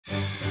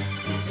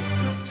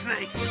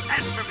Snake,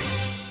 answer me!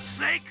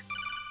 Snake!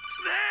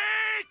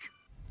 Snake!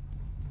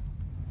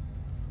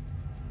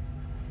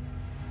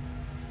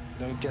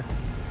 You know,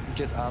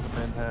 get Adam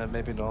in here,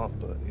 maybe not,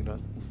 but you know.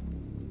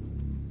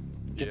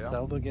 Get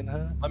Zelda in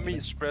here. Let me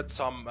spread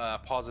some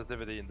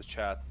positivity in the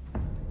chat.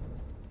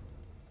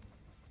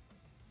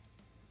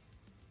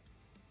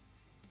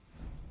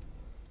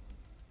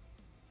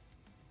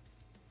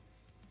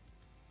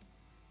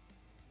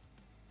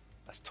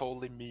 That's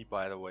totally me,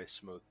 by the way,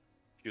 Smooth.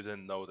 If you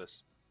didn't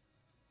notice.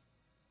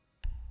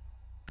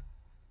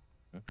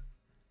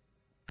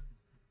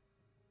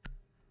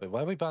 Wait,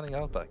 why are we banning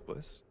Outback,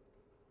 boys?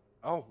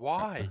 Oh,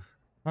 why?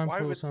 Time Why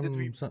for would, some,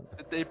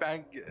 did they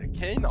ban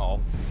Kano?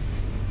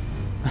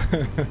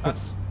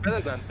 That's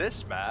better than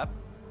this map.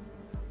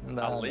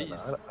 Nah, at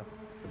least.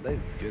 They're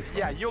good.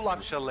 Yeah, you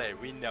love Chalet,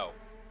 we know.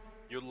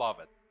 You love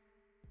it.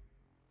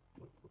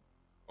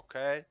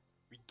 Okay?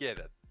 We get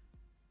it.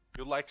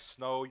 You like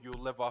snow, you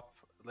live up,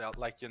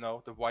 like, you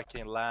know, the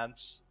Viking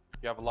lands.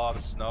 You have a lot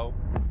of snow.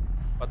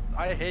 But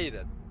I hate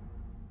it.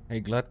 Hey,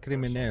 glad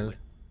crimineel.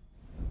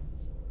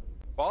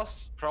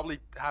 Boss probably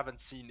haven't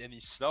seen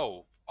any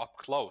snow up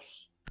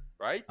close,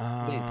 right?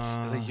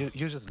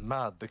 You're just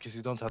mad because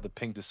you don't have the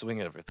ping to swing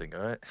everything,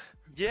 alright?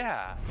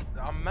 Yeah,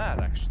 I'm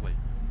mad actually.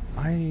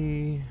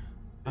 I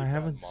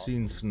haven't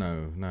seen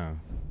snow, no.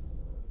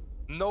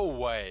 No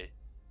way.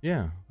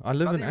 Yeah, I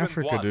live in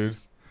Africa, dude.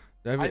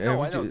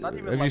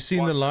 Have you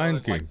seen The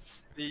Lion King?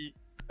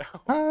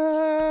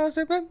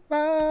 Like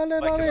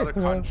another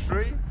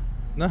country?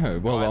 No,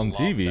 well, on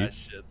TV. That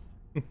shit.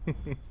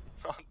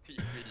 On TV,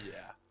 yeah.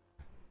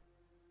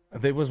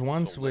 There was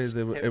once where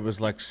it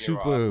was like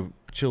super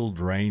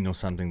chilled rain or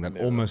something that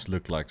almost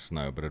looked like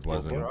snow, but it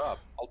wasn't.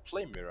 I'll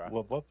play Mirror.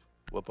 Whoop whoop.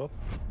 Whoop whoop.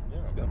 Yeah.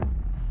 Let's go.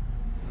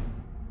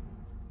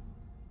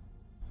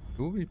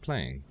 Who are we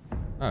playing?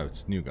 Oh,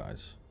 it's new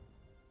guys.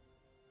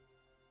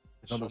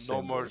 So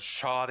no more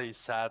shoddy,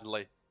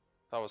 sadly.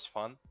 That was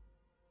fun.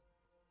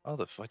 How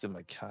the fuck did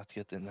my cat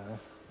get in there?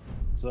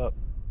 What's up?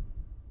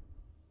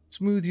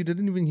 Smooth, you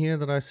didn't even hear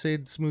that I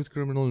said smooth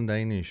criminal in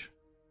Danish.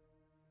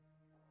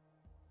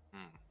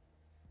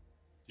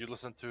 You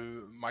listen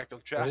to Michael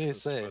What do you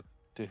Jackson.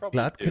 say?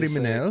 Glad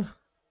crimineel.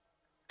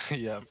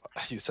 Yeah,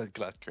 you said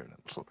glad criminal.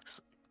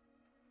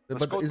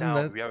 Let's go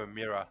down. We have a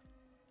mirror.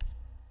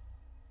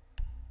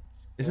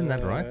 Isn't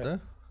that right, though?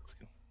 Let's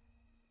go.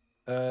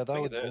 That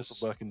would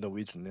also work in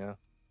Norwegian, yeah.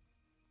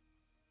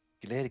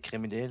 Glad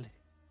crimineel.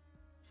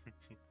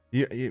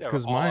 Yeah,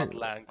 because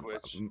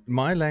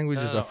my language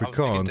is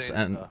Afrikaans,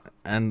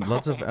 and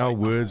lots of our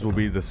words will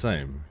be the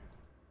same.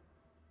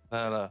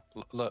 No,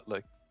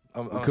 look.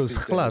 Because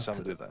glad.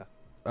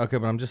 Okay,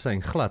 but I'm just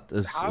saying glad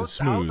is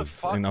smooth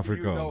in Afrikaans. Do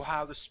you know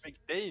how to speak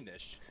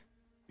Danish?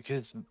 Because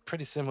it's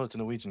pretty similar to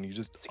Norwegian. You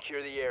just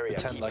secure the area.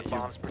 Pretend like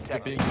you're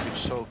being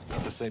choked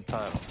at the same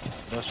time.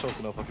 You're not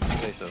choking off like a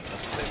potato at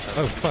the same time.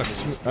 Oh fuck!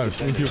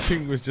 Smooth, your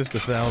ping was just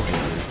 1,000.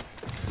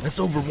 That's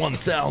over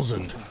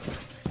 1,000.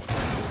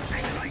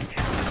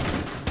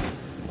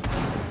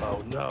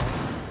 Oh no!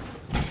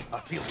 I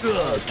feel.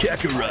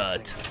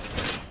 Kakarot.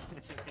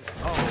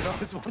 Oh no!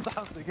 It's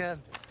 1,000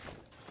 again.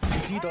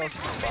 DDoS.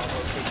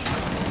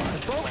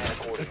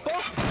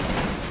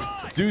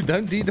 Dude,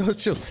 don't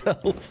DDoS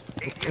yourself.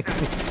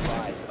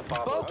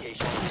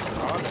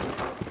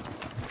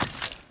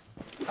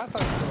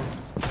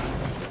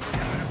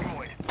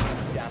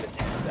 Down to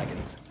 10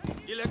 seconds.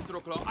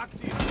 Electroclaw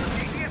active.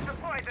 ADS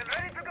deployed and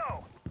ready to go.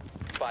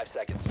 5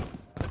 seconds.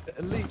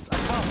 Elite, I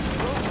can't.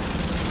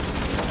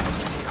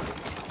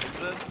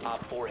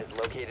 Op 4 has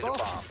located a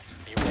bomb.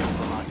 Be ready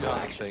for hostile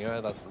action.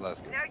 Alright, that's good.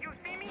 Now you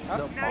see me?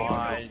 That's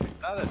fine.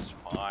 That is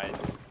fine.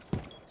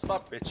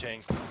 Stop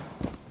bitching.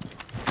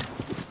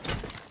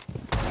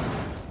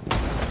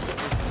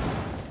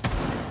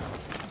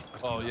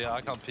 Oh yeah,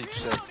 I can't peek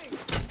shit.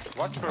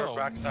 Watch for a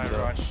backside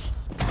rush.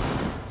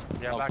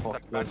 Yeah,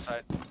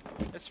 backside.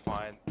 It's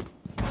fine.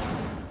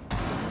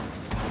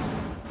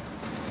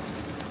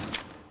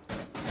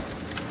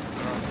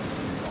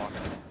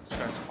 This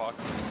guy's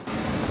fucked.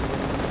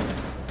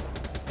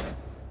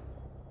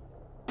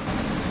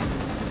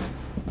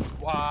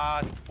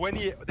 What?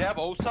 20. They have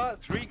Osa?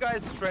 3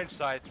 guys, strange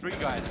side. 3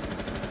 guys.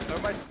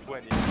 Thermite's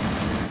 20.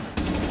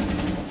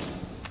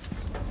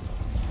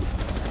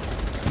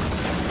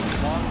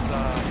 One's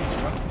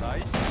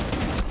nice.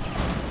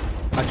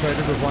 I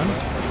traded with one.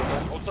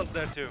 Osa's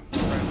there too.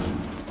 Strange.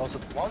 Also,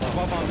 One's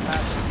above on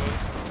patch. Smooth.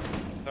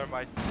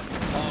 Thermite.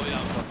 oh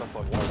yeah, what the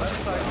fuck?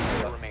 Left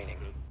side. Remaining.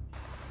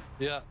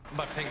 Yeah,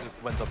 my ping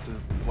just went up to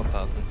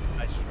 1,000.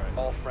 Nice try.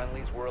 All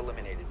friendlies were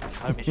eliminated.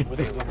 I'm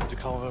willing to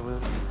cover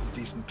with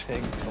decent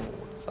ping. Oh,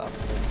 what's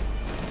happening?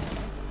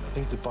 I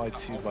think Dubai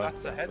 2 by.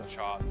 That's a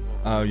headshot.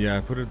 Oh yeah,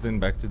 I put it then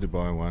back to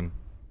Dubai 1.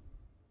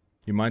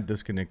 You might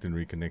disconnect and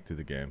reconnect to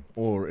the game,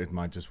 or it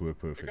might just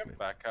work You perfectly. can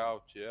back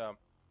out, yeah.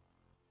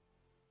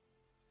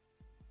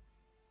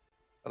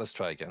 Let's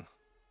try again.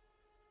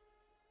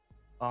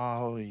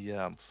 Oh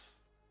yeah, I'm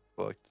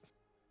fucked.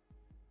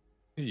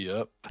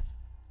 Yep.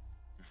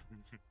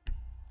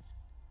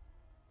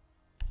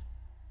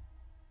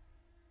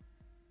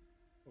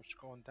 What's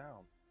going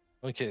down?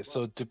 Okay,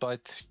 so Dubai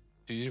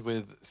 2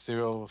 with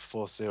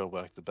 040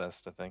 worked the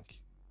best, I think.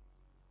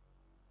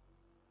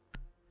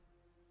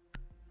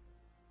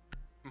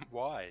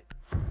 Why?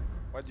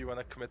 Why do you want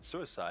to commit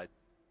suicide?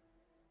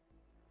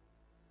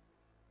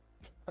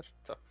 What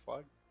the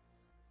fuck?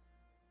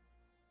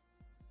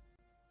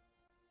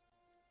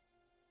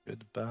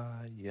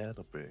 Goodbye,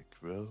 yellow brick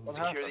road.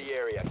 Secure the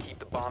area. Keep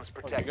the bombs Oh,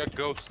 you protected. got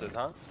ghosted,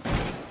 huh?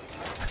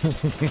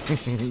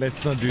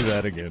 Let's not do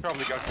that again.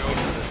 Probably got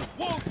ghosted.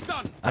 Wall's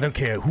done! I don't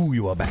care who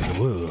you are back in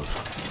the world.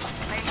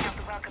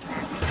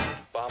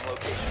 Bomb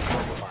location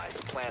compromised.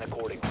 Plan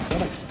accordingly. It's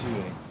like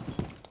stewing.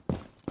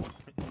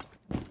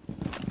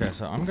 Okay,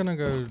 so I'm gonna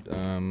go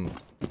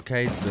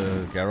cage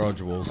the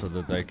garage wall so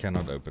that they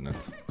cannot open it.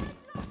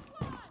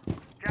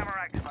 Jammer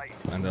activated.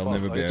 And they'll Boss,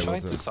 never are be you able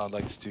trying to. to sound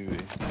like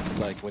Stewie?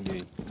 Like when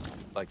you,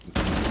 like...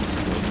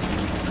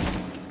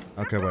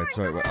 Okay, wait,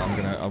 sorry, wait,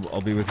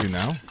 I'll be with you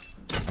now.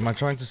 Am I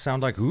trying to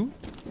sound like who?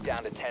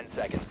 Down to 10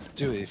 seconds.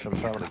 Stewie from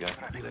Family Guy.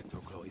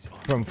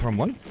 From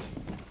what?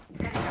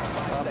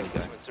 Family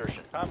Guy.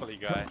 Insertion. Family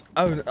guy.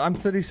 Oh, I'm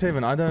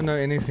 37. I don't know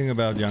anything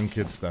about young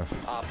kid stuff.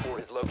 Op 4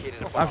 has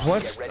located a bomb. I've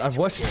Get ready to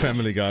watched engage.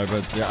 Family Guy,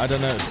 but yeah, I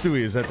don't know.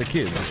 Stewie, is that the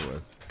kid?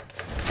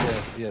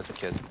 Yeah, he has a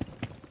kid.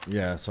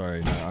 Yeah,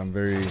 sorry, no, I'm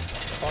very.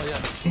 Oh yeah,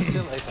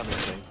 still 800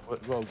 thing.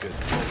 We're all good.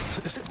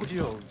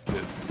 You're all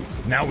good.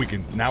 Now we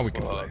can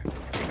play.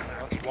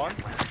 That's one.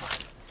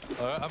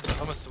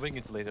 I'm a swing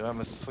it later.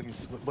 I'm a fucking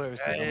where is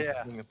he? Yeah, I'm a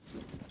swing it.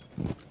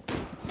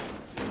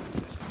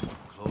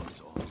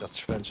 That's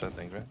French, I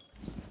think, right?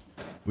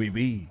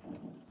 Oui.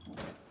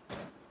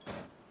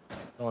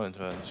 Oh, in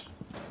French.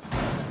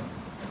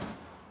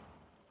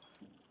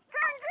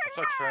 What's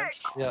that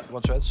trench? Yeah,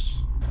 one trench.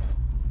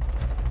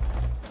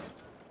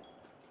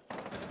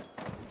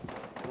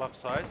 Left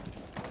side.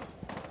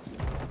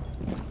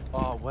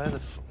 Oh, where the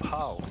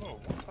how? Oh,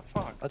 what the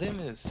fuck? I didn't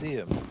even see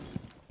him.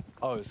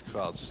 Oh, he's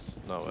crouched.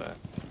 No way.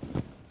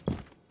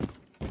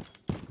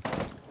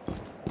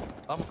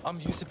 I'm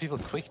used to people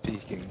quick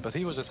peeking, but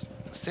he was just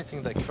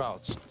sitting there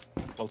crouched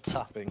while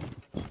tapping.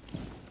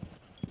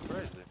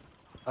 Crazy.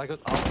 I got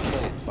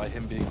outplayed by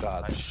him being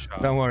bad. Nice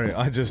shot. Don't worry,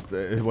 I just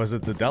was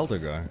it the Delta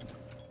guy?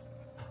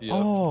 Yeah.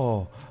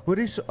 Oh, what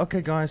is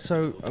okay, guys?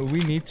 So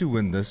we need to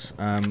win this.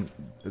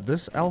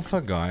 This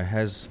Alpha guy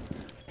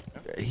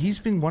he's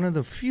been one of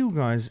the few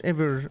guys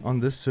ever on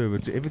this server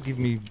to ever give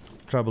me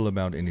trouble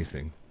about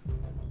anything.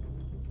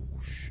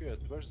 Oh, shit,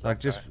 where's that Like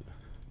just, guy?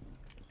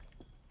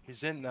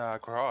 He's in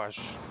garage.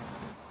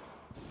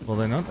 well,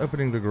 they're not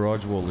opening the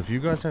garage wall. If you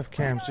guys have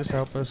cams, just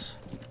help us.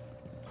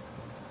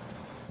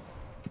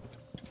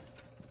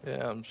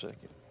 Yeah, I'm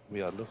checking.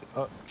 We are looking.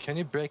 Oh, can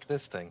you break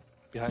this thing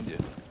behind you?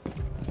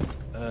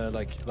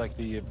 Like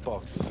the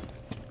box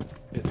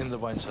in the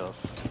wine shelf.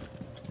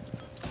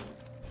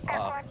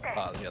 Yeah,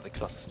 the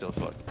cloth is still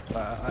fucked.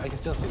 I can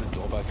still see the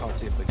door, but I can't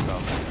see if the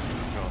cloth is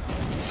gone.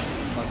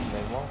 That's the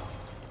main wall.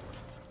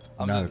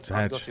 No, it's I've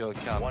hatch. got your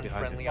cam One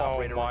behind friendly you. Oh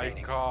operator my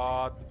remaining.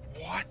 god.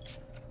 What?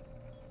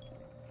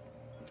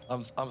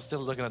 I'm still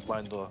looking at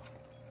wine door.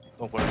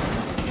 Don't worry. No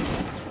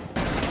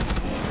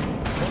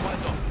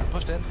wine door.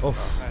 Pushed in. Oh,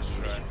 Nice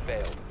try.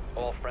 Failed.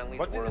 All friendlies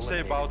What did were you say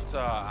eliminated.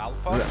 about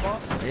Alpha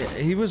boss?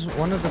 he was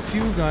one of the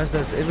few guys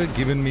that's ever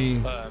given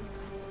me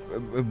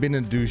been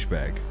a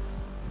douchebag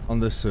on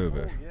this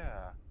server. Oh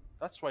yeah.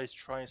 That's why he's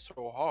trying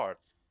so hard.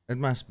 It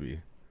must be.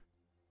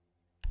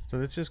 So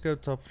let's just go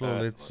top floor.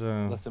 Let's.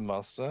 That's a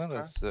master.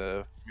 Let's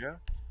Yeah.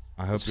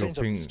 I hope your change up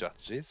the ping.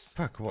 strategies.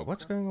 Fuck!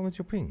 What's going on with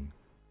your ping?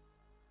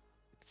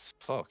 It's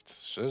fucked.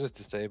 Should it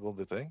disable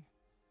the thing?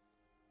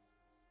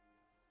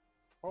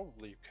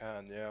 Probably you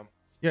can, yeah.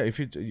 Yeah, if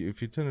you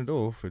turn it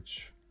off,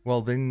 which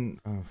well then,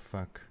 oh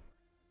fuck,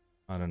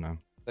 I don't know.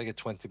 Like a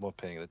 20 more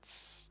ping.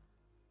 It's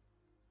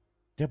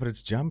Yeah, but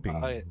it's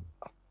jumping.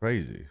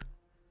 Crazy.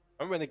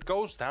 And when it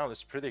goes down,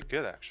 it's pretty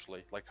good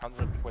actually. Like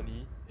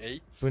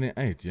 128.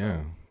 28,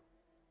 yeah.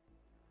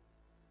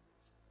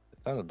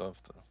 kind of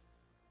love though.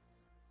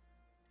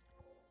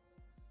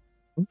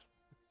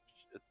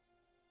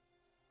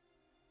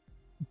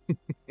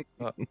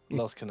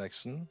 Lost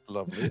connection.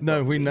 Lovely.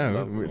 No, we lovely, know.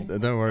 lovely.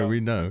 Don't worry, we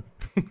know.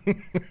 That's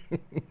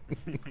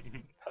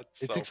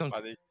It so took some-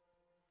 funny.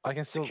 I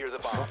can still. Secure the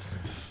bomb.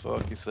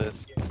 Fuck is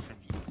this?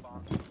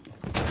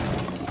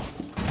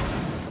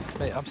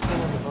 Mate, I'm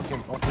still on the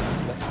fucking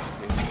selection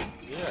screen.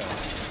 Yeah.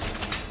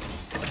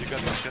 But you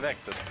got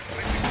disconnected.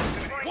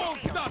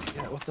 Wall's done!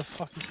 Yeah, what the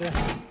fuck is this?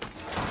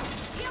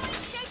 Healing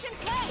station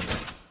play.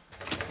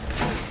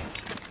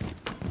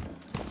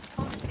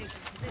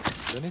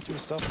 Do I need to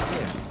restart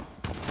here?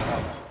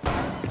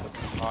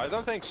 Oh, I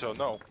don't think so,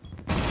 no.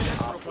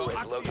 Op 4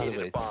 has located a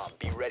Wait. bomb.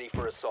 Be ready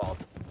for assault.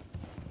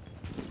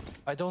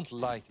 I don't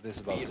like this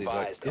about Be Zig.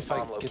 Like, advised, if the I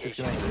bomb get location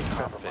disconnected in is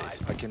crap compromised.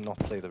 phase, I cannot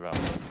play the round.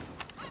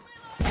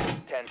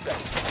 10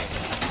 seconds remaining.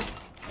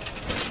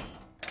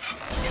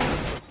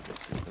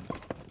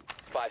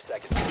 5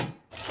 seconds.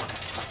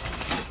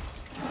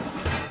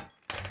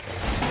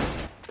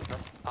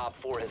 Op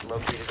 4 has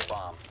located a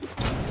bomb.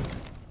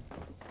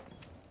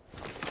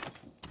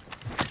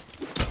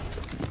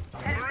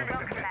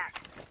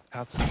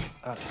 had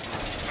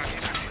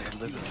to.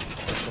 Literally.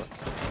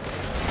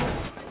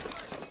 Fuck.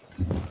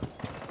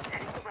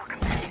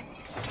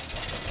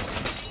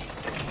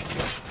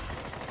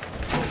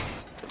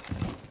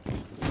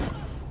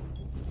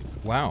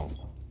 Wow.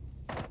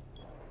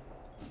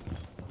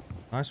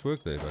 Nice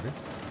work there, buddy.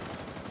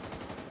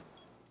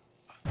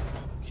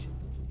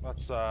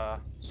 That's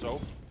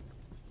soap.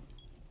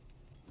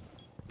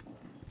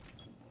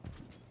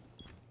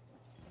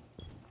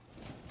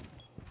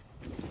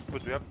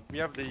 But we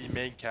have the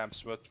main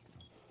camps, but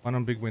One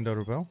on big window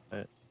rebel.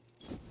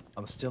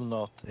 I'm still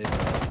not in.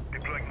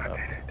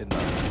 In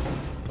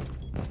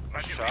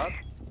shot.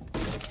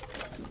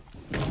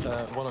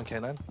 one on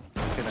K9.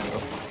 K9 go.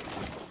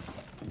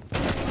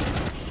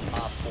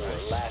 Op 4,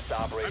 last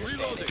operator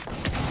standing.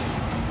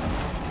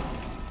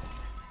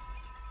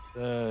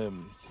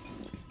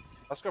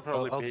 Let's go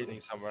probably I'll-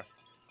 beating somewhere.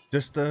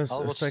 Just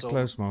I'll watch stay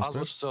close, I'll master.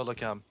 watch solo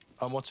cam.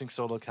 I'm watching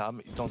solo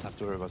cam. You don't have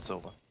to worry about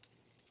solo.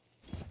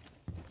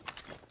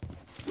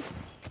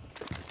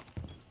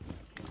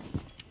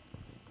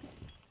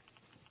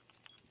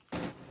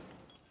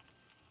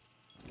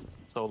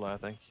 Solo, I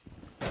think.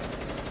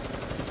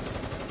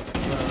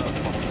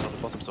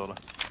 Bottom solo.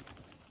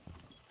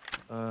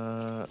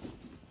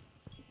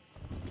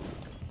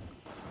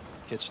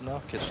 Kitchen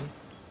now, kitchen.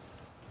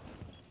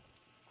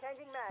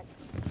 Changing mag.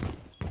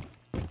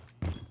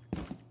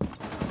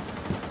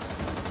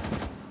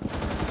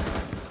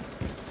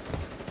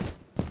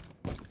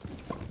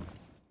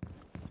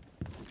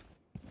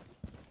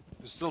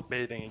 They're still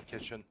baiting in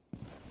kitchen.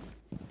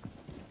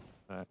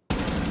 Alright.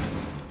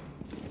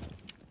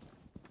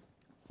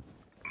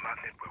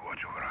 Magnet will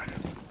watch over us.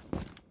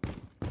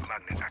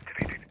 Magnet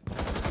activated.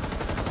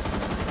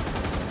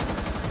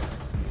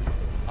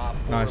 Op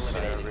 4 Nice.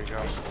 eliminated. There we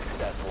go. Mission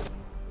successful.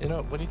 You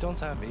know, when you don't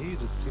have me, you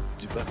just seem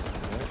to do better,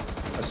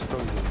 right? I should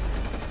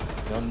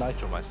probably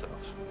nitro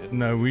myself. Yeah.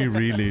 No, we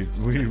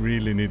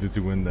really needed to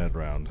win that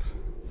round.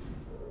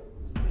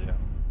 Yeah.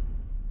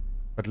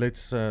 But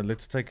let's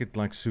take it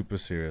like super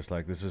serious.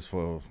 Like this is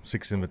for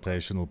 6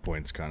 invitational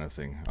points kind of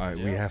thing.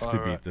 We have to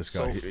beat this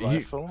guy. Soft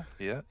rifle.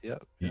 Yeah.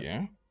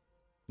 Yeah.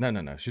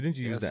 No. Shouldn't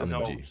you use the so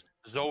No, LMG?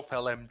 Zof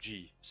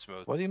LMG,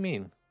 smooth. What do you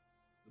mean?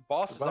 The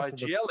boss is The rifle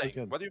looks so IGLing.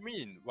 good. What do you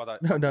mean?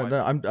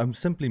 No. I'm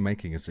simply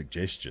making a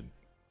suggestion.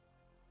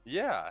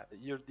 Yeah,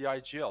 you're the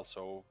IGL,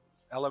 so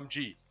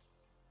LMG.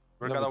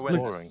 We're No, gonna it's win.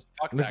 boring.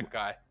 Fuck Look- that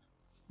guy.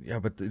 Yeah,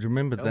 but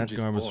remember that LMG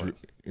 's guy was. boring.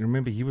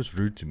 Remember he was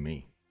rude to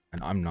me,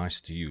 and I'm nice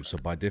to you. So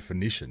by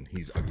definition,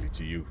 he's ugly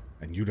to you,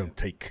 and you don't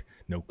take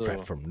no crap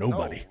So- from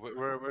nobody. No,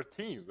 we're a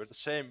team. We're the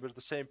same. We're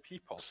the same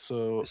people.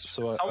 So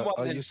Someone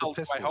I use the insults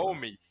my pistol.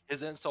 homie.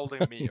 He's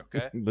insulting me.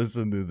 Okay.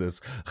 Listen to this,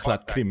 Fuck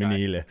that guy.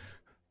 criminele.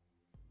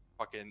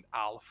 Fucking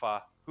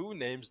alpha. Who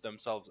names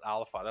themselves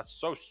alpha? That's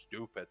so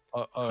stupid.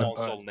 So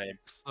Console name.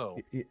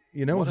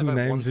 You know what who if I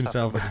names one-tap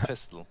himself? him with a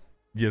pistol?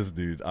 Yes,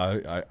 dude.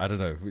 I don't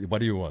know. What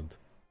do you want?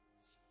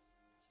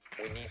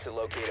 We need to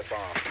locate a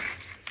bomb.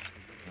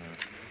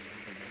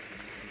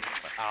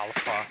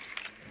 Alpha.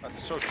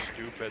 That's so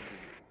stupid.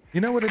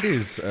 You know what it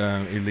is,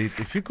 Elite?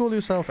 If you call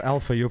yourself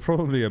Alpha, you're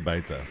probably a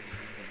Beta.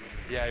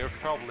 Yeah, you're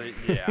probably.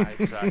 Yeah,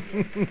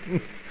 exactly.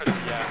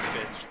 Pussy ass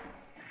bitch.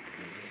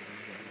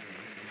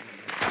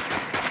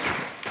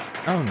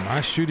 Oh,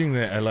 nice shooting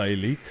there, Ella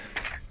Elite.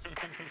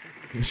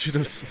 You should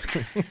have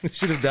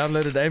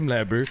downloaded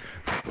AimLab, bro.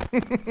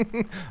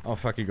 Oh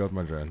fuck, he got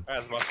my drone.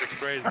 That must be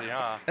crazy,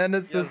 huh? And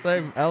it's the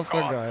same Alpha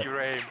God, guy.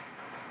 your aim.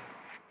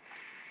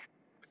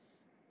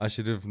 I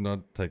should have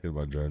not taken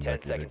my drone 10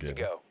 back in seconds to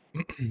again. go.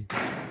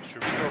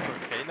 Should we go for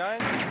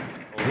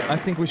K9? I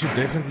think we should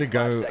definitely 5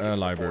 go seconds before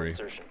library.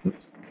 insertion.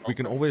 We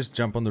can always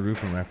jump on the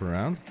roof and wrap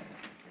around.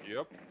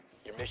 Yep.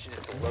 Your mission is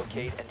to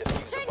locate and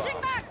defuse the Changing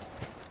bomb. mags.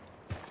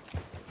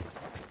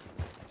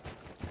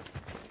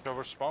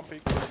 Cover spawn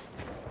peak.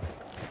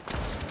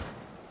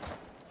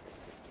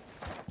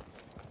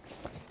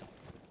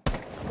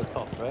 The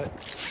top, right?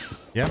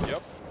 Yeah.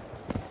 Yep.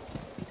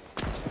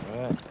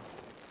 Alright.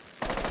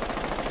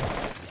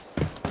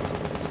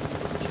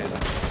 Okay, then.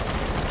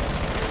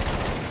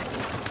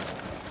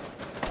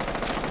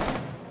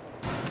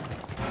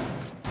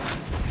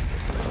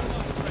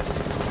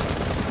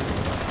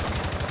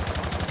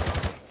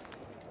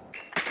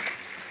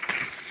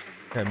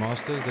 Okay,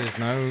 Master, there's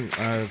no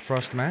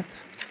frost mat.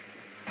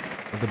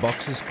 The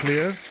box is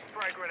clear.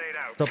 Frag grenade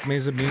out. Top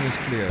mezzanine is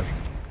clear.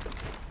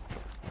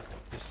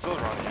 He's still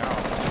running out.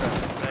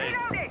 That's insane.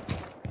 Reloading.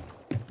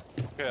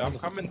 Okay, I'm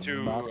coming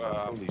to.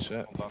 Holy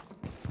shit. Hold on.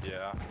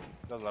 Yeah.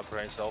 Doesn't have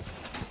brain cells.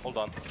 Hold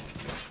on.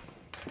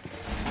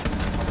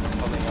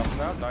 Pulling up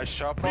now. Nice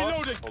shot, boss.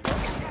 Reloading. Hold on.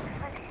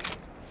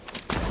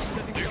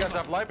 You guys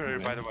have library,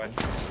 by the way.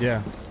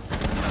 Yeah.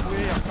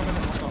 Wait, I'm coming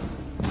in. Hold on.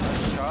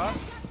 Nice shot.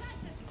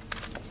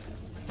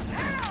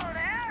 Hello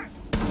there.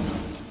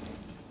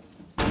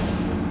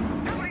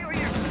 Nobody over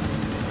here.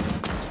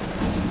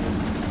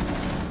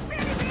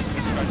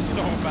 This guy's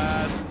so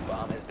bad.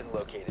 Bomb has been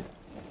located.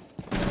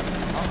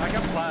 Oh, I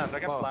got plans. I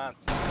got Wow. plans.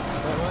 Wait,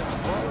 what?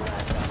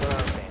 Last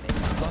operator standing.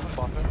 Doesn't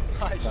bother.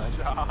 Nice Nice.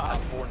 Op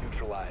 4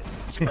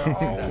 neutralized.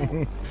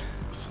 Oh.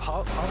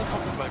 How the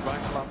fuck is my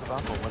rifle out of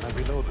ammo when I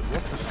reloaded?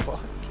 What the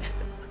fuck?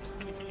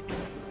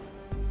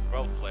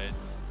 Well played.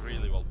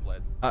 Really well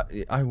played.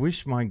 I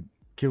wish my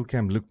kill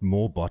cam looked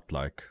more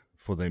bot-like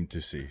for them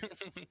to see.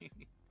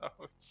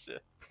 Oh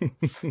shit.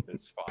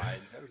 It's fine.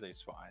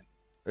 Everything's fine.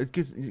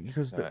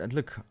 Because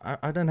look,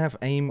 I don't have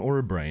aim or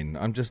a brain.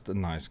 I'm just a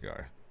nice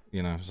guy,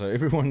 you know. So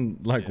everyone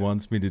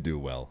wants me to do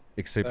well,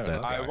 except Fair that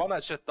enough. guy. I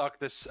wanna shit talk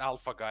this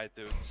alpha guy,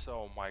 dude.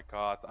 Oh my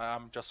god.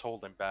 I'm just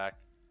holding back.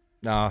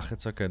 Nah,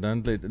 it's okay.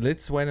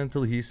 Let's wait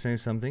until he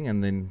says something,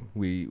 and then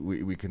we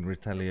can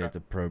retaliate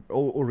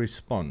or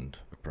respond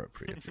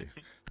appropriately.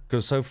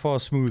 Because so far,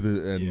 Smooth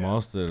and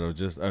Master are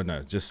just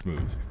just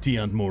Smooth.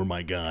 Tiant more,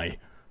 my guy.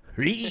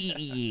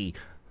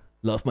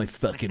 Laugh my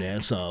fucking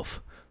ass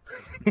off.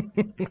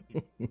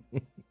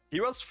 He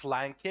was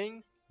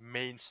flanking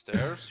main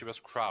stairs. He was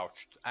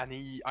crouched, and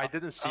I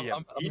didn't see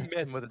him. He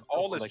missed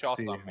all his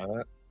shots on me.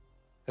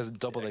 Has a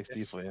double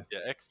XD for you.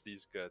 Yeah,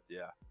 XD's good.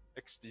 Yeah,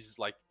 XD's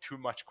like too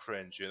much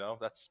cringe. You know,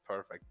 that's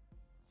perfect.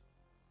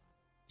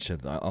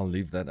 Shit, I'll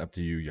leave that up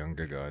to you,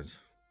 younger guys.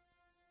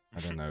 I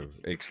don't know,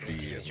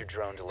 XD. Use your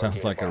drone to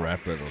Sounds locate a like a bomb.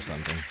 rapper or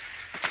something.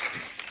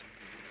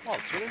 Oh, so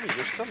what do you mean?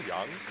 You're still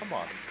young. Come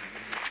on.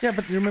 Yeah,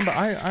 but remember,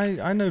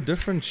 I know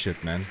different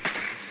shit, man.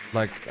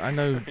 Like, I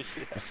know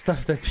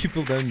stuff that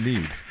people don't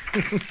need.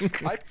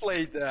 I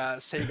played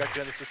Sega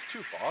Genesis 2,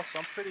 boss.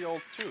 I'm pretty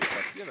old too,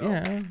 but you know,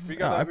 Yeah, we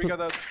I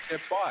gotta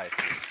get by.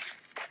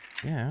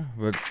 Yeah,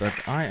 but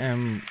I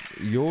am...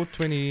 You're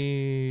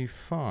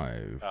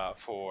 25.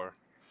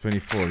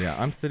 24, yeah.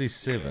 I'm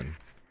 37.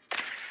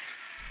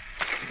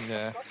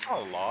 Yeah. That's not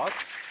a lot.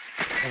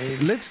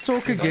 Let's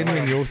talk again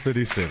when you're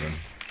 37.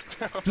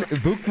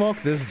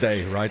 Bookmark this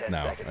day right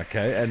now,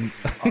 okay? And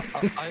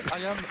I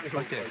am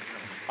okay.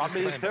 I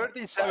mean, Disclaimer.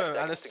 37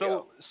 and it's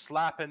still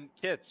slapping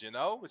kids, you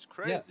know? It's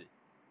crazy.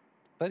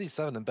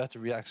 37 and better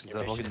reactions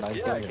than fucking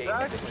 19. Yeah,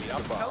 exactly.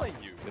 I'm telling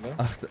you. You know?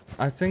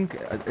 I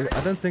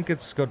don't think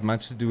it's got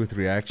much to do with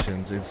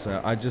reactions. It's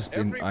I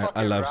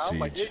love round, Siege.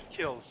 like, it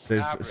kills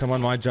There's average.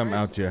 someone might jump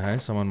Crazy. out here, hey?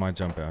 Someone might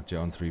jump out here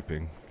on 3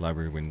 ping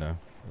library window.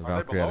 Are they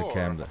Valkyrie had below a or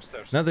cam.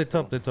 upstairs? No, they're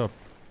top. They're top.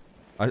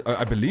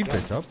 I believe they're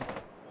top.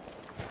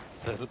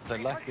 They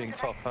like being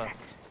top, huh?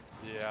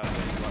 Yeah,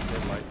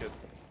 they like it.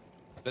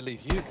 Billy,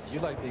 you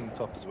like being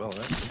top as well,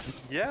 right?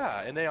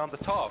 Yeah, and they on the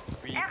top.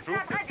 We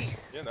proved it,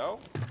 you know?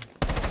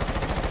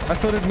 I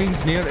thought it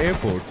means near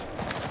airport.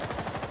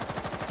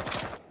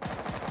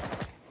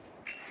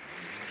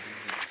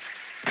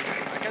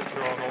 I can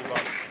draw, hold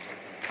on.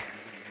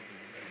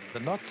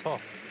 They're not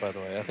top, by the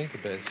way. I think the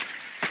base.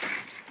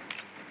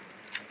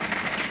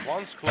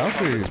 One's close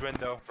on this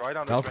window, right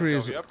on this Valkyrie window.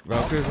 is Yep.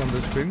 Valkyrie's on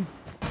this ping.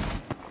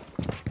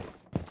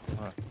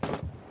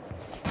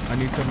 I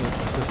need some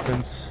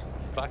assistance.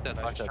 Back that,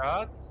 back Nice that.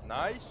 shot.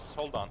 Nice.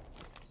 Hold on.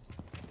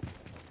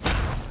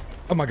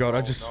 Oh my god!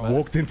 I just no.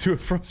 walked into a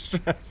frost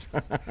trap.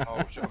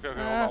 Oh shit. Okay,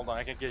 hold on.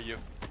 I can get you.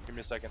 Give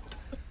me a second.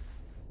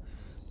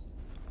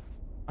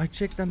 I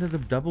checked under the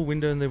double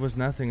window and there was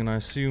nothing, and I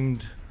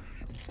assumed.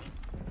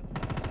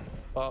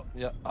 Oh,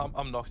 yeah,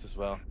 I'm knocked as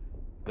well.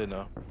 They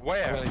know.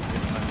 Where? I'm gonna get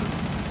behind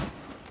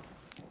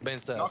it. Main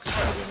stairs. Knocked He's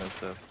gonna be main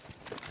stairs.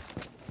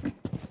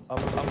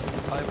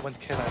 I went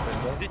canine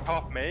window. The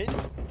top main.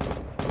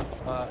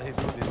 He's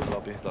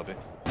lobby. Stairs.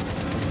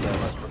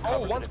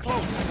 Oh, one's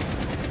close.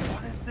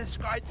 What is this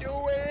guy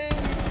doing?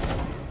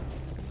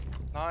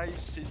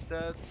 Nice, he's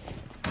dead.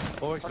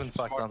 Oryx Such a went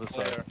back smart down the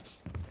player.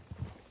 sides.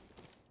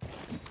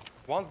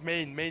 One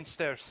main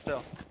stairs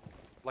still.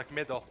 Like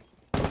middle.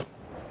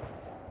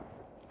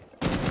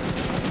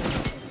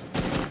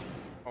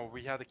 Oh,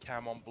 we had a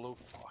cam on blue.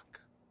 Fuck.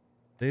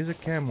 There's a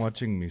cam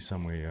watching me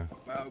somewhere here.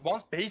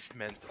 One's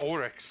basement.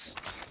 Oryx.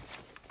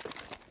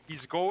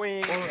 He's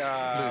going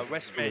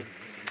west main.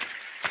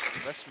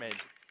 West main.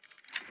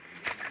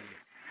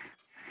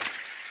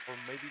 Or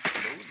maybe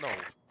blue? No.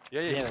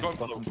 Yeah, he's going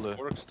bottom blue.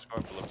 blue. Oryx is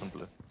going blue. Bottom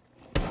blue.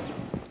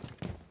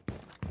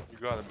 You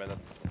got a minute.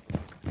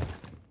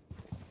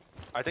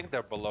 I think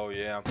they're below,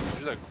 yeah.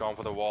 Should have gone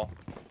for the wall.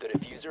 The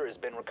diffuser has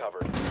been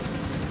recovered.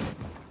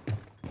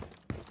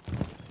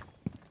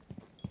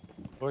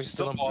 Oryx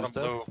still on blue bottom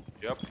stairs. blue.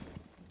 Yep.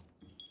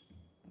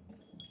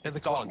 In the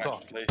corner,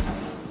 top. Actually.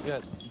 Yeah.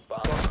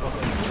 Bomb.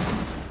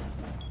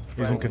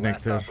 He's in Last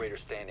connector. operator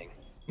standing.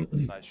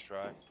 Nice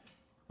try.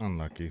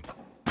 Unlucky.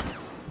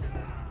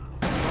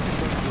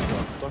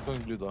 Duck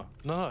going blue door.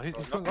 No,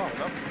 he's going up.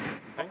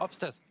 Okay.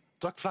 Upstairs.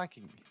 Duck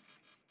flanking.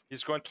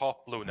 He's going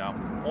top blue now.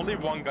 Only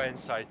one guy in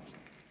sight.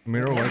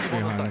 Mirror was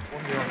One on behind. side.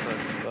 One on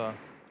side.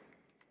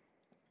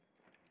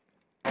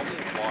 Probably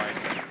wide.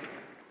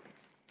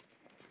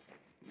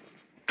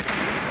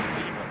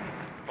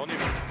 Don't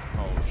even.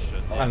 Oh shit.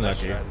 Yeah,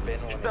 nice Unlucky. try. Been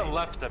Should have eliminated.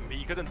 left him.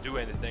 He couldn't do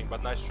anything,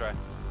 but nice try.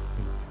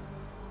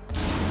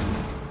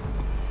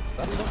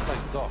 That looked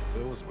like Doc,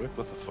 but it was Rick.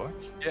 What the fuck?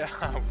 Yeah,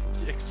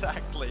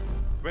 exactly.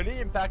 When he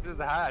impacted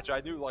the hatch,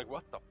 I knew like,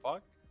 what the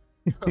fuck?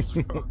 What's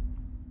wrong?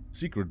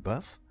 Secret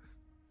buff?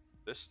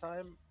 This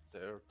time,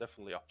 They're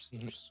definitely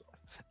upstairs. So.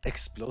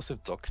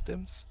 Explosive dog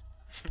stims?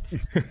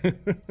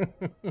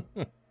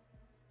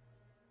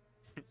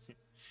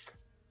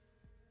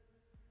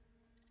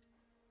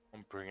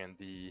 I'm bringing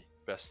the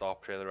best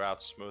operator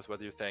out. Smooth, what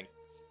do you think?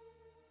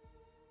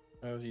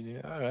 Oh,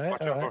 yeah. Alright,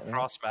 Watch out for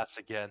frost mats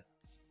again.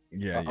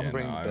 Yeah, I'm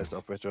bringing no, the best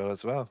operator out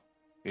as well.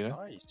 You know?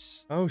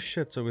 Nice. Oh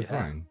shit! So we're Yeah.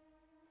 throwing.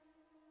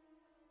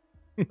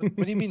 What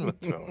do you mean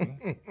with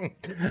throwing?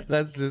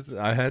 That's just.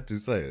 I had to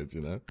say it.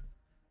 You know.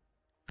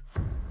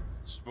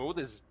 Smooth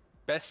is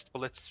best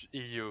Blitz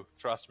EU,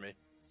 trust me.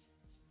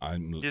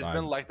 He's I'm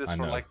been like this I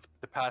for know. like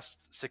the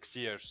past 6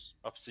 years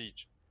of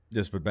Siege.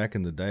 Yes, but back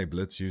in the day,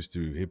 Blitz used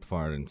to hip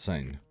fire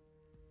insane,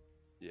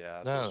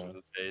 Yeah, No. those were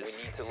the We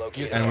days. need to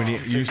locate and a when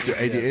bomb. he used to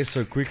ADS Yes.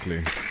 so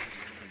quickly.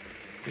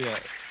 Yeah.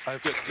 I've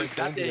Dude,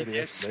 that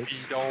ADS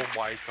speed, oh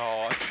my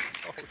god.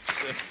 Oh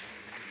shit.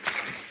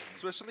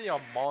 Especially on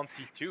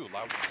Monty too,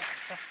 like what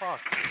the fuck?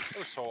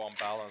 They're so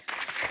unbalanced.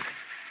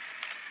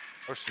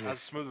 Or as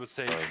Smooth would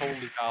say,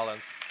 totally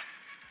balanced.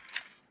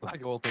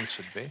 Like all things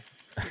should be.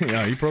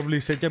 Yeah, he probably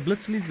said, yeah,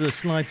 Blitz needs a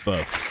slight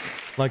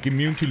buff. Like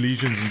immune to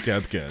lesions and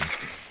cap cans.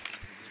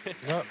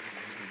 No.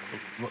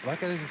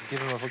 Like I just give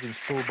him a fucking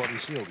full body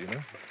shield, you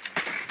know?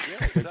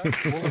 Yeah,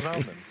 exactly. All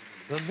around him.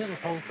 The little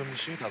hole from the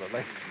shoot out of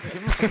like give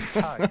him a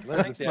tank.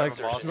 Let us they have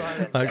a like,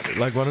 monster.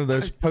 Like one of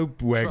those Pope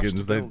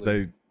wagons, the they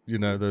building. you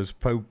know, those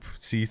Pope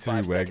see-through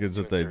 5 wagons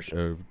that seconds they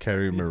to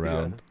carry him Yeah.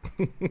 around.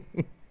 Your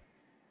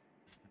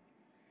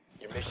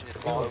mission is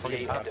to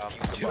locate and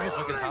defuse the Give me a bomb.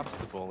 fucking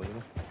hamster ball, you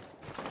know?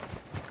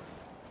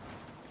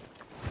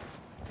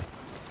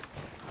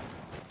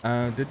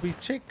 Did we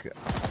check?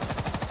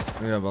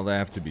 Yeah, well, they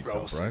have to be top,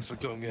 Gross, right? thanks for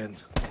going in.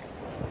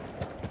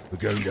 We're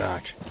going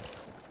dark.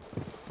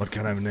 What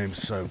kind of name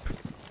soap? Call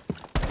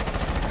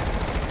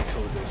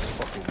this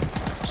fucking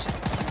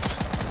chicken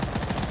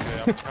soup.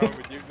 Okay, I'm coming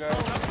with you guys.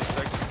 Just a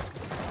second.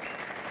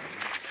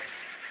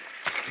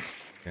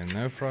 And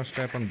no frost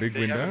trap on big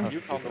They have a window.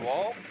 nuke on the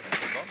wall.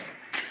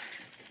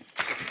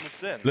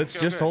 It's in. Let's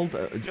Okay, just okay. hold.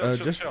 Chill,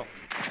 Just chill.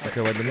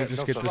 okay. Wait, let me Yeah,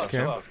 just no, get chill this out, cam.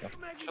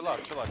 Chill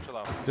out, chill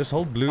out. Just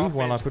hold blue Half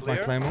while I base put my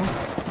clear. claim on. You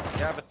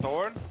have a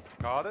thorn.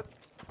 Got it.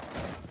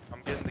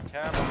 I'm getting the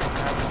cam.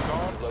 Cam is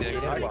gone.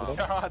 Located a bomb.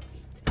 God.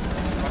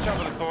 Watch out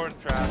for the thorn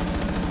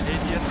traps.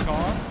 ADS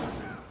gone.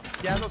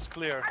 Candle's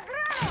clear.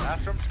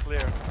 Bathroom's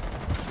clear.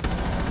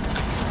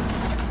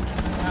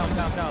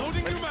 Down.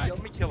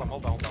 Let me kill him.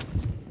 Hold on.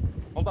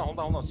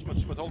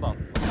 Smooth, hold on.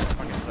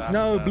 Fucking sad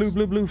No, ass.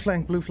 blue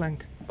flank.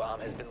 Bomb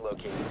has been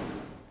located.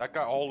 That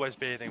guy always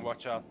baiting,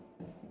 watch out.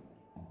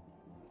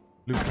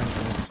 Blue flank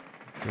is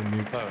it's a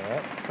nuke.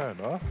 Alright, fair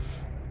enough.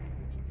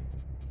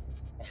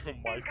 Oh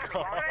my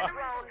god.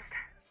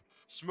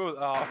 Smooth,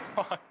 oh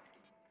fuck.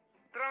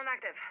 Drone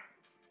active.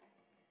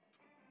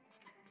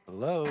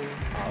 Hello?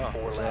 Oh,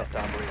 4 what's last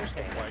up? operator Oh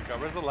standing. my god,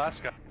 where's the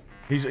last guy?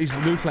 He's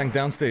blue flank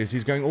downstairs.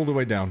 He's going all the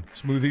way down.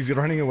 Smooth. He's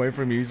running away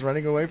from you.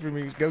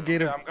 Go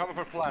get him. Yeah, I'm coming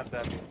for plant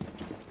then.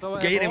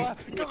 Get him.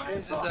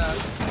 Chasing that.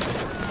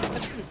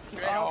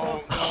 Oh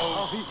no.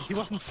 Oh, he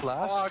wasn't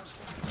flashed.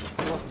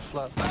 He wasn't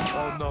flashed.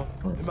 Oh no.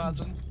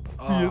 Imagine.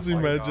 Yes, my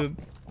imagine.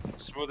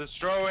 Smooth is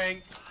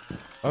throwing.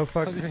 Oh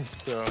fuck. How do you think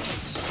so?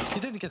 He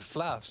didn't get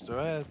flashed,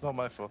 alright? It's not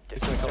my fault.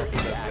 He's gonna come up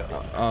with that.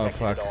 Oh Protected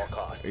fuck. at all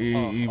costs.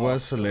 He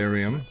was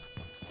Solarium.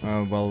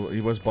 Well,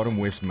 he was bottom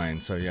west main,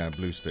 so yeah,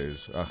 blue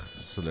stairs. Ugh,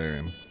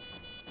 Solarium.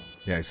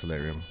 Yeah,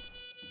 Solarium.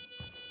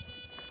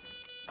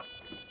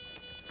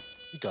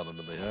 You got him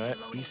in there, alright?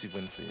 Easy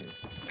win for you.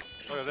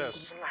 Look at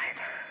this.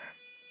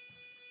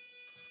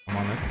 I'm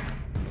on it.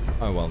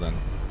 Oh well then.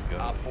 Let's go.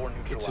 Op 4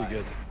 You're too neutralized.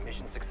 good.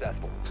 Mission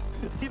successful.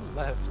 He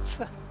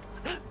left.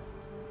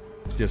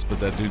 Yes, but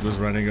that dude was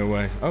running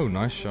away. Oh,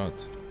 nice shot.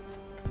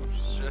 Oh,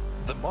 shit.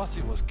 The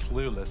Mossy was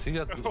clueless. He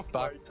had his Oh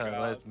my back turned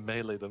and I just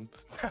meleeed him.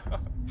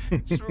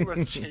 Smooth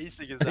was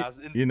chasing his ass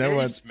in You know the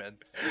what? basement.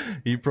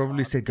 He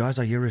probably said, "Guys,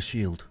 I hear a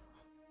shield."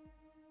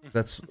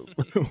 That's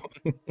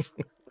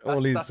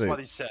all he That's said. what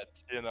he said,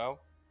 you know?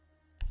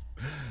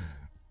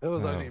 It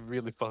was Oh. actually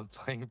really fun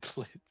playing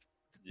Blade.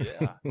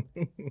 Yeah.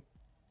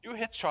 You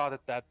headshotted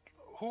that.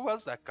 Who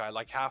was that guy?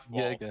 Like half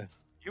wall. Jaeger.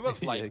 He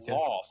was like Jaeger.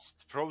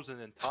 lost, frozen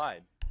in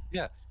time.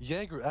 Yeah,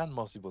 Jaeger and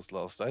Mossy was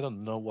lost. I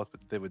don't know what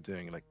they were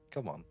doing. Like,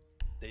 come on.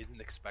 They didn't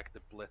expect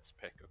the blitz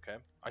pick, okay?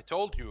 I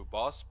told you,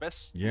 boss.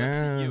 Best blitz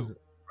Yeah, in you.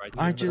 Right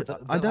I here. ju- Th-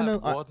 I don't they'll uh, know,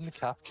 have I- Warden,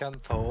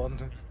 Capcan,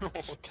 Thorn, Oh,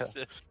 Ca-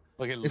 shit.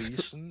 fucking If the-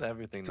 Legion,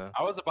 everything now.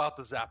 I was about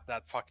to zap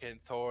that fucking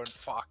thorn.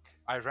 Fuck.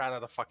 I ran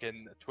out of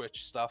fucking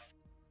Twitch stuff.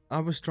 I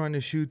was trying to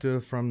shoot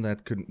her from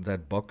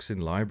that box in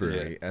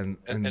library, and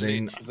then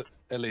Elite,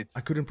 Elite.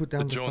 I couldn't put The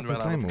down the drone fucking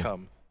ran out of claymore.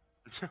 cum.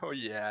 Oh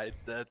yeah,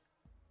 that.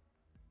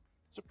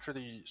 It's a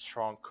pretty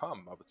strong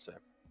com, I would say.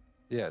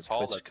 Yeah,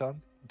 Solid. Twitch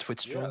cum.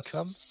 Twitch drone Yes,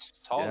 cum.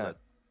 Solid. Yeah.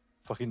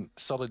 Fucking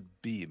solid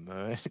beam,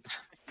 alright?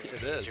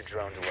 It Use is. your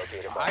drone to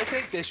locate a bomb. I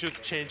think they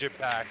should change it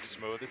back,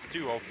 Smooth. It's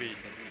too OP.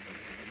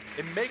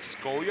 It makes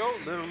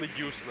Goyo literally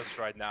useless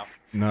right now.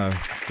 No,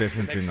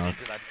 definitely Next not.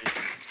 season, I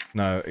mean.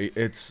 No,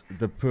 it's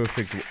the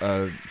perfect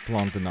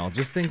plant now.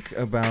 Just think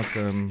about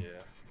Yeah.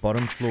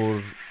 bottom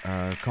floor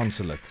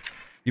consulate.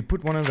 You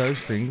put one of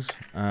those things,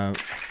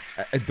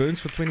 it burns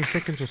for 20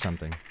 seconds or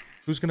something.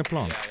 Who's gonna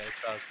plant? Yeah, it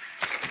does.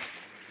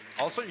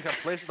 Also, you can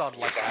place it on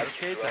like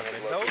barricades and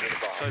windows.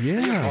 So if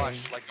Yeah. you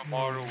rush like a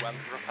Maru and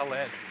repel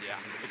in, yeah,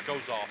 it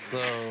goes off. So,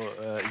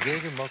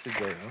 Jaeger must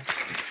go, huh?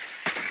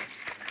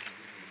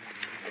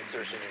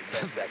 Insertion in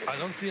 10 seconds. I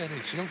don't see any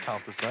shield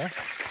counters there.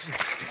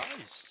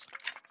 Nice.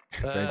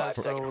 So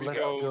We let's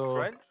go go.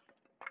 French?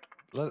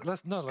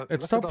 Let's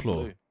It's go top down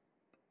floor. blue.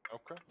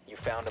 Okay. You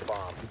found a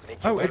bomb. Make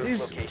Oh, your it first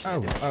is.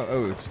 location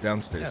Oh, it's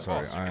downstairs. Yeah,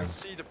 Sorry, Boss, you can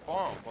see the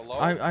bomb.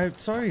 Hello?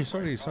 sorry,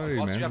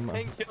 Boss, you have man.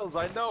 10 kills,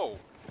 I know.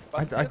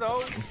 But, I- you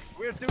know,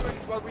 we're doing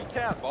what we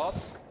can,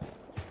 boss.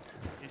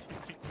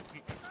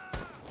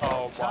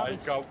 Oh my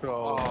Chalice, god.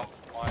 bro. Oh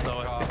my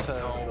No, god. it's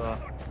No.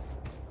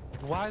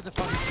 Why the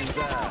fuck is he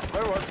there?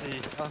 Where was he?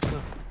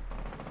 Alltså,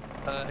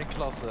 en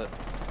closet.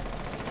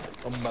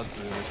 Om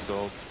Madrid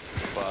gold.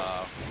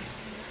 Wow.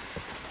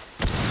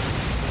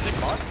 Is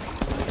it gone?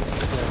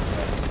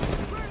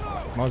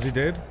 Mozzie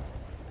dead?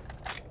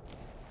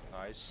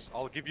 Nice.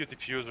 I'll give you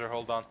diffuser,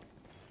 hold on.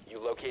 You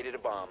located a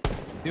bomb.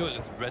 He was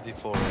just ready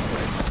for it.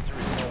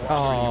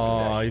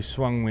 Oh, he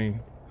swung me.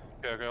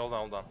 Okay, hold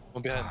on.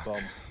 One behind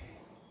bomb.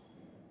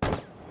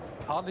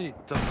 Harley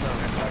doesn't know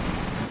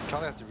react.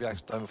 Charlie has to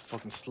react time a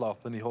fucking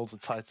slop and he holds the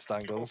tight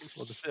angles.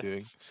 What is he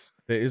doing?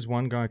 There is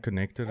one guy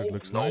connected, it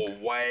looks no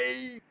like.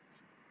 way!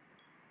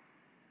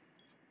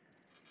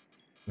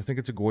 I think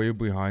it's a Goya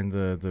behind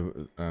the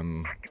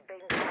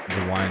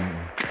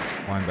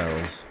wine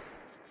barrels.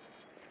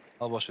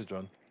 I'll watch it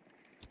run.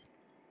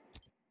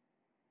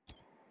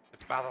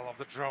 The battle of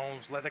the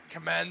drones, let it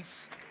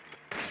commence!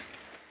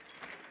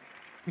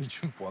 You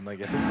won, I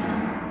guess.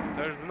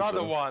 There's another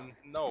Sure. one!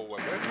 No,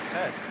 where's the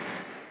test?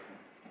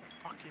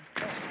 Fucking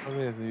test. Oh,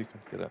 yeah, you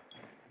can get it.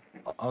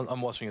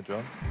 I'm watching it run.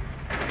 Op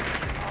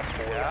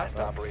 4 Yeah, last that's-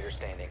 operator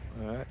standing.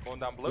 Alright. Going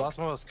down blue? Last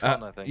one was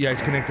Con, I think. Yeah,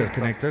 it's connected. Last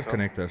was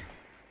Con.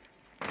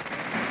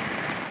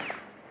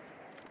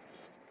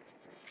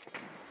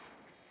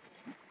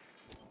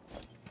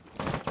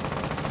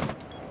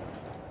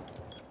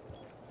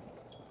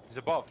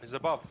 He's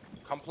above.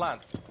 Come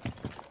plant.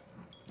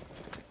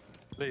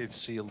 Please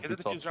shield Get the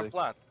the diffuser toxic. and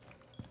plant.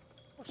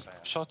 Of course I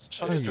am. Shot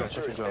Oh, it yeah. run,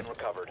 shot Diffuser it has run. been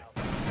recovered.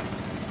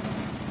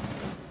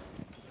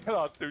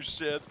 Cannot do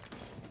shit.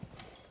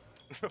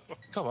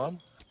 Come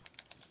on.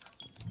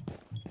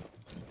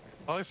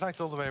 Oh, he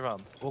flanks all the way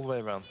around. All the way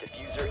around.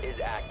 Diffuser is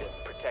active.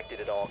 Protected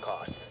at all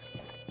costs.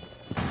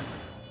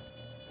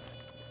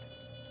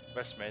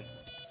 West main.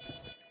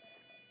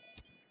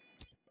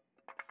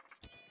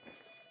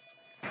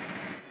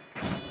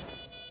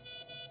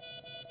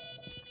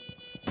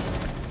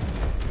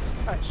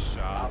 Nice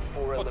shot. Op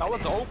 4 Oh, that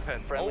was eliminated.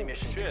 open. Friendly Oh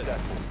mission shit.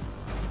 successful.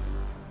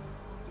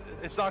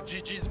 It's not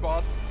GG's,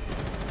 boss.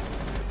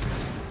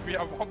 We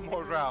have one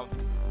more round.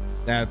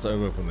 That's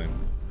over for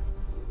them.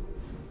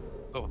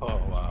 Oh,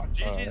 wow.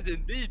 GG's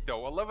indeed,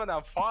 though. 11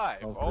 and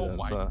 5. Okay, Oh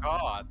my that's,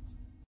 god.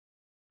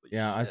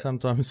 Yeah, I Shit.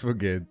 sometimes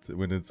forget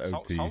when it's So-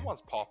 OT.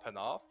 someone's popping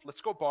off.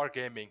 Let's go bar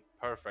gaming.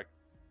 Perfect.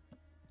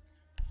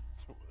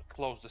 Let's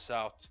close this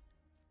out.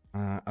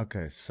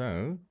 Okay,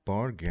 so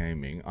bar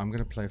gaming. I'm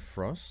gonna play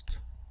Frost.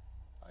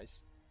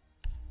 Nice.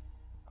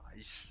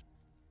 Nice.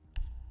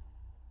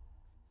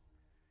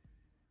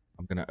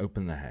 I'm gonna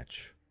open the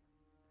hatch.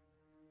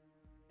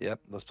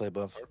 Yep, let's play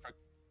above. Perfect.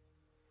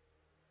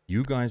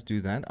 You guys do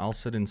that. I'll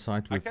sit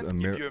inside I with can a give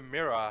mirror. you a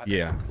mirror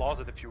Yeah. in the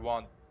closet if you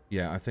want.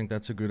 Yeah, I think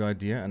that's a good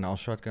idea. And I'll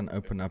shotgun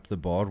open up the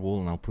bar wall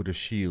and I'll put a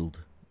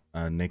shield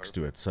next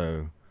to it.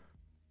 So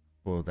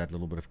for that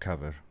little bit of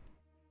cover.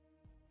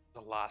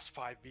 The last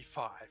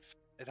 5v5.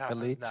 It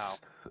happens Elite.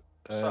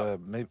 now.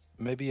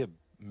 Maybe a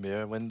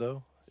mirror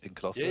window in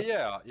closet.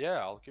 Yeah,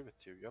 I'll give it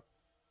to you.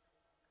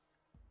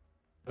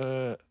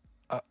 Yep.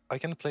 I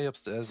can play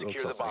upstairs or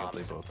Secure the closet. I can bomb.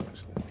 play both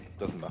actually.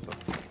 Doesn't matter.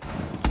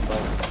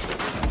 Well,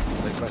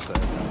 like right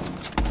there.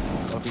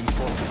 I've been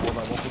forced to what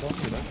I wanted on,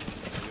 you know?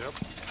 Yep.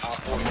 Op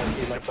 4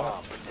 located a like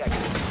bomb.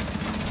 Protected.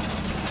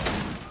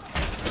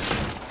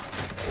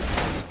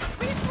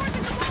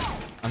 Reinforcing the wall!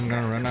 I'm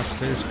gonna run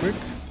upstairs quick.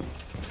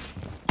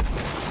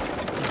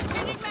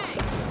 Changing mag!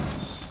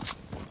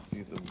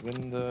 See the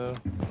window.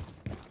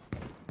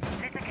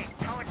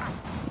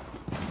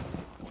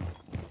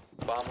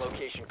 Bomb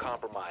location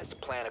compromised.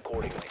 Plan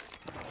accordingly.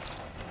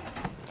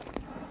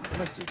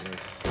 Let's do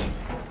this.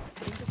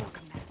 Setting the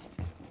welcome mat.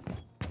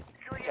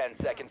 10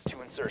 seconds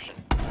to insertion.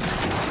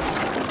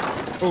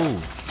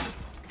 Oh,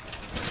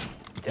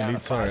 Down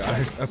Elite, to sorry, 5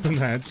 I seconds. opened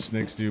the hatch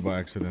next to you by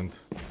accident.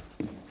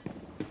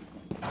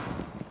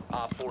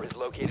 Op 4 has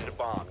located a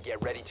bomb.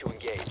 Get ready to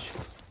engage.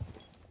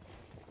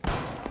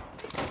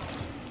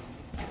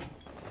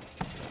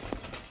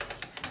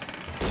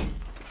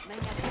 Laying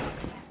out the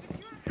welcome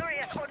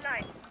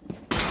mat.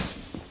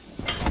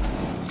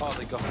 Oh,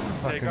 they got me.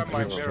 Take Fucking out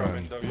my glitch mirror drone.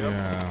 window, yep.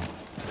 Yeah.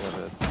 Yeah,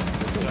 but it's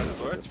That's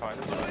alright, it's fine,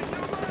 it's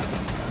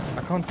alright.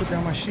 I can't put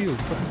down my shield.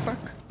 What the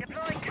fuck?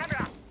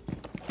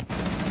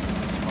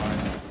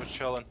 Fine, we're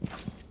chilling.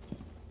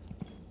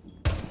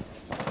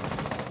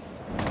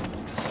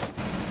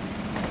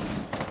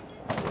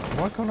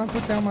 Why can't I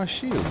put down my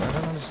shield? I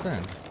don't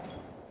understand.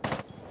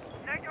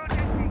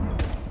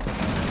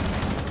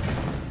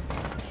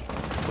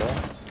 Well,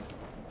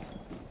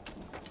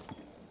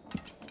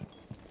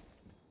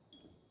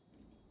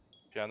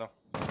 Piano.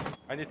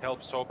 I need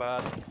help so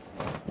bad.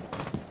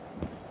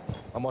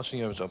 I'm watching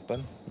you jump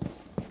in.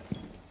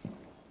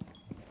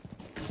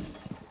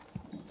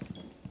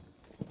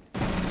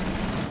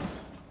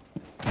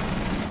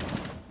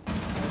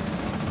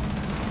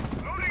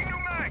 Loading new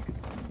mag.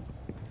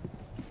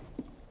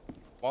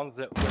 One's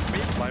with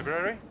me,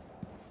 library.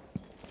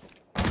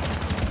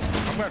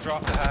 I'm gonna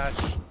drop the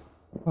hatch.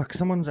 Fuck,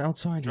 someone's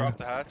outside here. Drop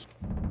the hatch.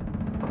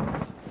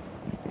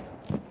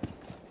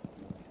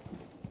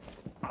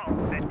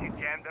 All set to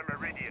jam the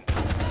meridian.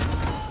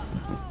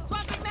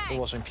 Swapping I'm mag.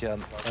 watching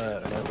piano.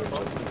 Library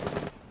jump.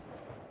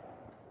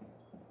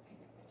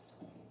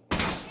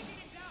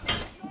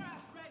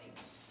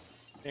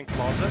 In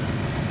closet.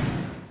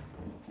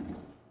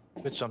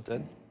 Which jumped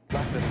in?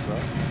 Black bin as well.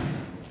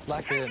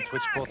 Black bin and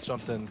Twitch both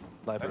jumped in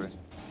library.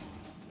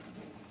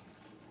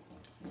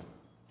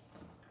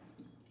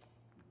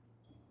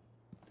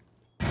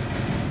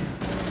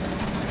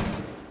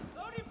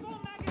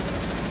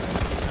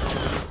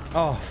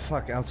 Oh,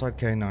 fuck, outside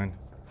K9.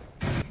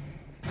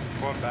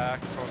 Going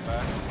back, going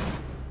back.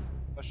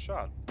 A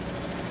shot.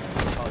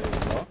 Oh,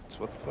 you're locked?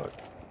 What the fuck?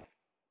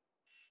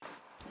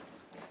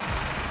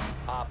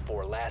 Op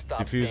 4, last stop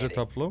Diffuser standing.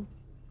 top floor.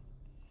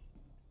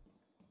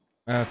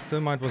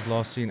 Thermite was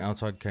last seen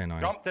outside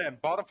K9. Jumped in,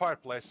 bottom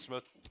fireplace,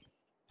 Smooth.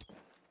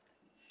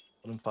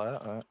 On fire?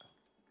 Alright.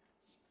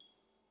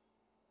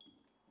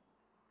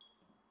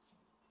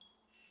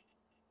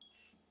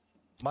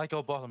 Might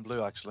go bottom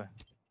blue actually.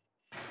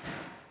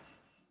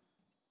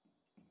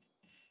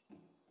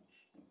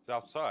 It's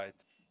outside.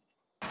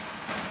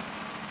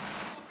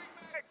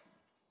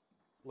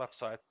 Left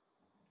side.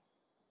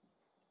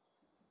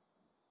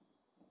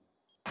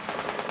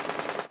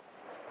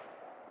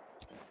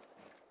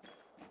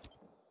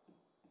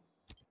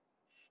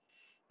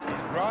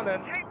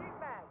 Running.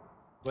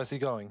 Where's he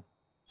going?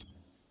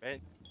 Hey.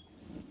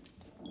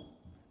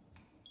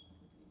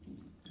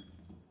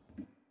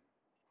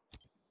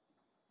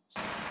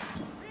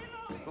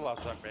 Still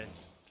outside, man.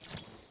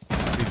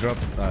 He dropped.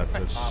 That's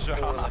it. Op 4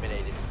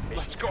 eliminated. Mission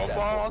Let's go, successful.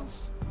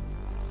 boss!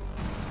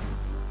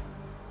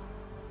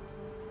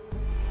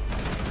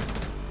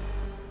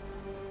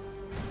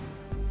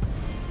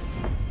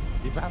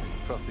 He ran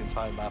across the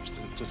entire map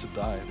just to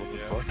die. What the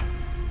Yeah. fuck?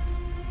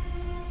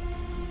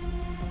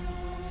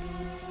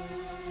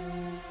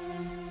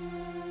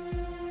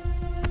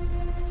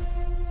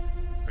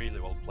 Really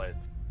well played.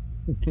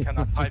 He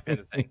cannot type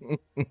anything.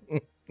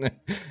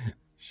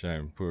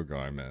 Shame, poor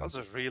guy, man. That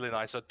was really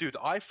nice. Dude,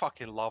 I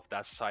fucking love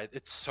that site.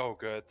 It's so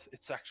good.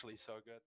 It's actually so good.